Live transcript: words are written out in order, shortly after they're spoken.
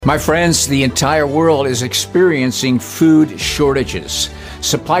My friends, the entire world is experiencing food shortages.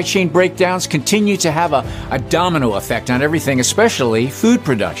 Supply chain breakdowns continue to have a domino effect on everything, especially food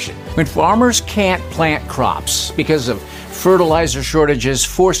production. When farmers can't plant crops because of fertilizer shortages,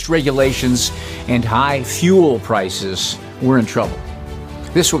 forced regulations, and high fuel prices, we're in trouble.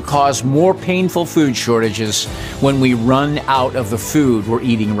 This will cause more painful food shortages when we run out of the food we're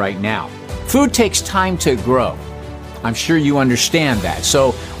eating right now. Food takes time to grow. I'm sure you understand that.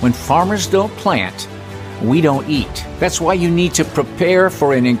 So when farmers don't plant, we don't eat. That's why you need to prepare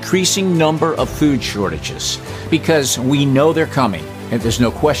for an increasing number of food shortages, because we know they're coming, and there's no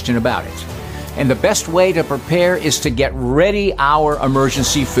question about it. And the best way to prepare is to get ready our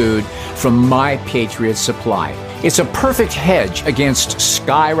emergency food from My Patriot Supply. It's a perfect hedge against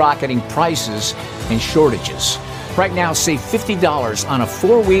skyrocketing prices and shortages. Right now, save $50 on a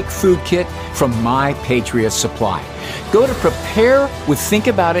 4-week food kit from My Patriot Supply. Go to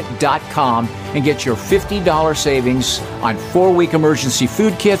preparewiththinkaboutit.com and get your $50 savings on 4-week emergency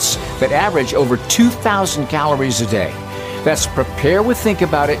food kits that average over 2,000 calories a day. That's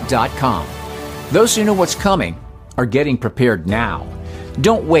preparewiththinkaboutit.com. Those who know what's coming are getting prepared now.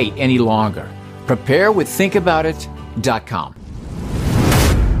 Don't wait any longer. preparewiththinkaboutit.com.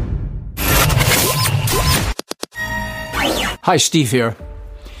 Hi, Steve here.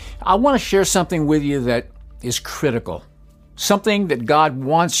 I want to share something with you that is critical, something that God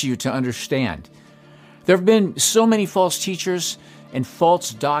wants you to understand. There have been so many false teachers and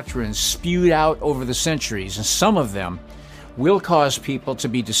false doctrines spewed out over the centuries, and some of them will cause people to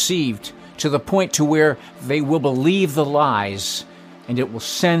be deceived to the point to where they will believe the lies, and it will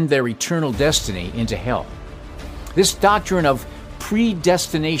send their eternal destiny into hell. This doctrine of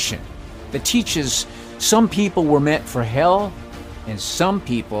predestination that teaches some people were meant for hell and some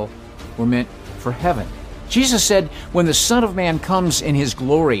people were meant for heaven. Jesus said, when the Son of Man comes in his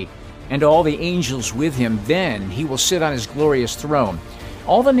glory and all the angels with him, then he will sit on his glorious throne.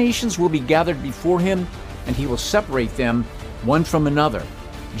 All the nations will be gathered before him, and he will separate them one from another,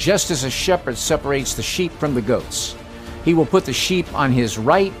 just as a shepherd separates the sheep from the goats. He will put the sheep on his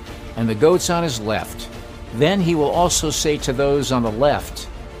right and the goats on his left. Then he will also say to those on the left,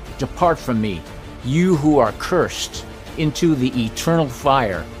 depart from me, you who are cursed, into the eternal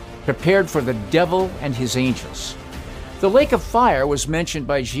fire, prepared for the devil and his angels. The lake of fire was mentioned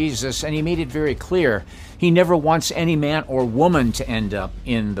by Jesus, and he made it very clear he never wants any man or woman to end up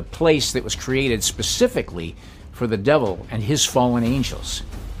in the place that was created specifically for the devil and his fallen angels.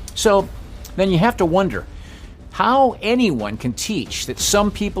 So then you have to wonder how anyone can teach that some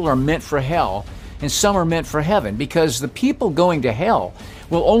people are meant for hell and some are meant for heaven, because the people going to hell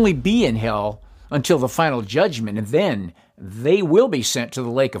will only be in hell until the final judgment, and then they will be sent to the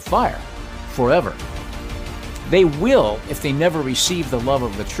lake of fire forever. They will if they never receive the love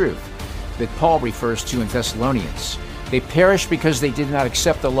of the truth that Paul refers to in Thessalonians. They perish because they did not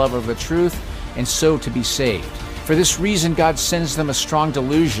accept the love of the truth, and so to be saved. For this reason, God sends them a strong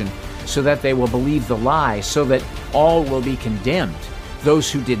delusion so that they will believe the lie, so that all will be condemned, those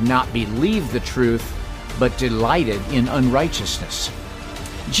who did not believe the truth but delighted in unrighteousness.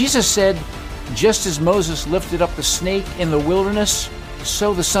 Jesus said, just as Moses lifted up the snake in the wilderness,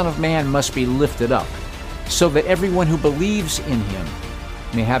 so the Son of Man must be lifted up, so that everyone who believes in him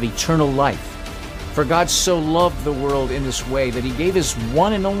may have eternal life. For God so loved the world in this way that he gave his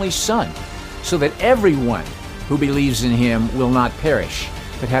one and only Son, so that everyone who believes in him will not perish,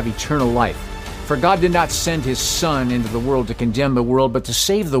 but have eternal life. For God did not send his Son into the world to condemn the world, but to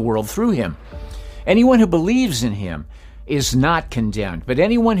save the world through him. Anyone who believes in him is not condemned, but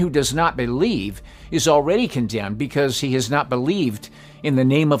anyone who does not believe is already condemned, because he has not believed in the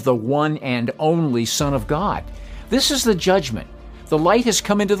name of the one and only Son of God. This is the judgment. The light has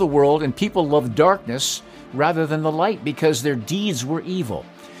come into the world, and people love darkness rather than the light, because their deeds were evil.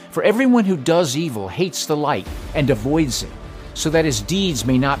 For everyone who does evil hates the light and avoids it, so that his deeds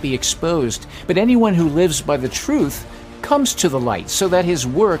may not be exposed. But anyone who lives by the truth comes to the light, so that his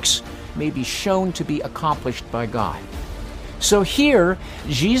works may be shown to be accomplished by God. So here,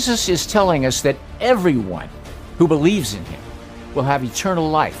 Jesus is telling us that everyone who believes in him will have eternal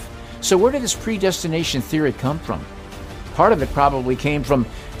life. So where did this predestination theory come from? Part of it probably came from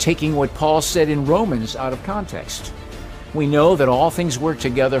taking what Paul said in Romans out of context. We know that all things work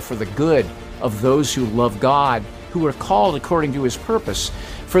together for the good of those who love God, who are called according to his purpose.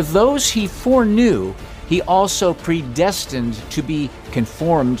 For those he foreknew, he also predestined to be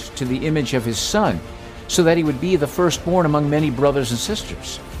conformed to the image of his Son, so that he would be the firstborn among many brothers and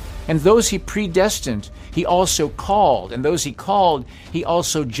sisters. And those he predestined, he also called. And those he called, he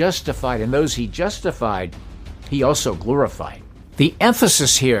also justified. And those he justified, he also glorified. The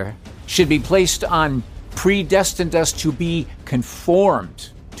emphasis here should be placed on predestined us to be conformed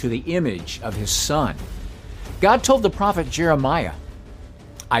to the image of his Son. God told the prophet Jeremiah,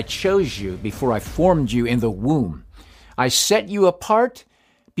 I chose you before I formed you in the womb. I set you apart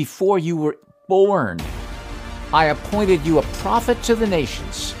before you were born. I appointed you a prophet to the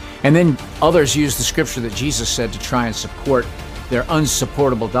nations. And then others use the scripture that Jesus said to try and support their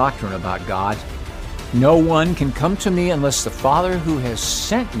unsupportable doctrine about God. No one can come to me unless the Father who has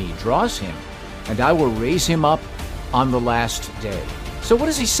sent me draws him, and I will raise him up on the last day. So what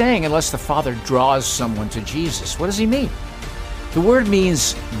is he saying, unless the Father draws someone to Jesus? What does he mean? The word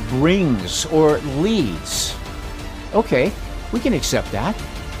means brings or leads. Okay, we can accept that.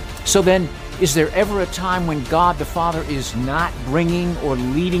 So then, is there ever a time when God the Father is not bringing or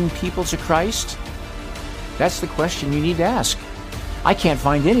leading people to Christ? That's the question you need to ask. I can't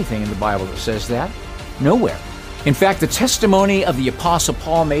find anything in the Bible that says that. Nowhere. In fact, the testimony of the Apostle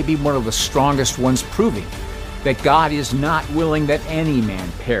Paul may be one of the strongest ones, proving that God is not willing that any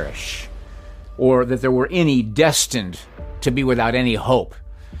man perish, or that there were any destined to be without any hope.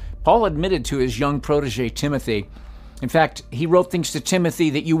 Paul admitted to his young protege Timothy. In fact, he wrote things to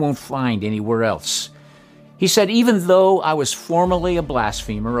Timothy that you won't find anywhere else. He said, even though I was formerly a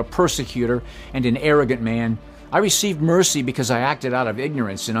blasphemer, a persecutor, and an arrogant man, I received mercy because I acted out of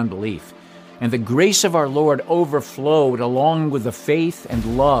ignorance and unbelief. And the grace of our Lord overflowed along with the faith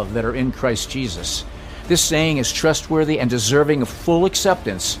and love that are in Christ Jesus. This saying is trustworthy and deserving of full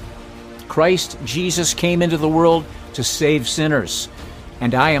acceptance. Christ Jesus came into the world to save sinners,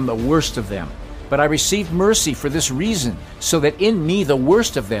 and I am the worst of them. But I received mercy for this reason, so that in me, the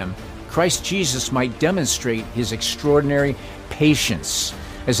worst of them, Christ Jesus might demonstrate his extraordinary patience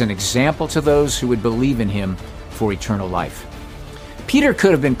as an example to those who would believe in him for eternal life. Peter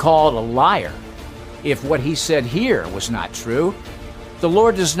could have been called a liar if what he said here was not true. The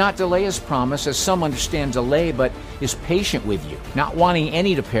Lord does not delay his promise, as some understand delay, but is patient with you, not wanting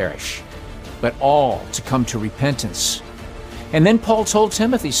any to perish, but all to come to repentance. And then Paul told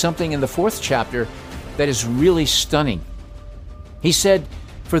Timothy something in the 4th chapter that is really stunning. He said,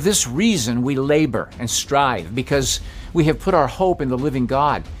 for this reason we labor and strive, because we have put our hope in the living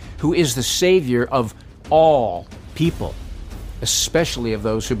God, who is the Savior of all people, especially of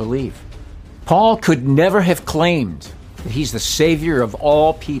those who believe. Paul could never have claimed that he's the Savior of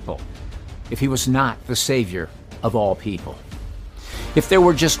all people if he was not the Savior of all people. If there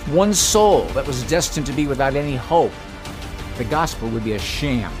were just one soul that was destined to be without any hope, the gospel would be a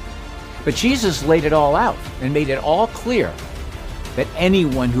sham. But Jesus laid it all out and made it all clear that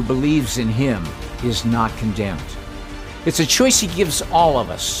anyone who believes in him is not condemned. It's a choice he gives all of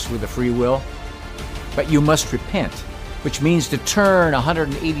us with a free will, but you must repent, which means to turn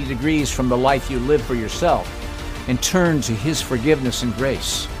 180 degrees from the life you live for yourself and turn to his forgiveness and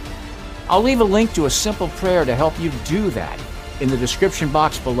grace. I'll leave a link to a simple prayer to help you do that in the description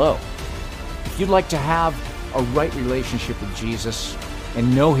box below. If you'd like to have a right relationship with Jesus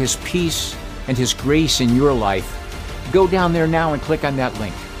and know his peace and his grace in your life, go down there now and click on that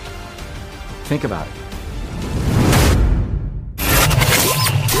link. Think about it.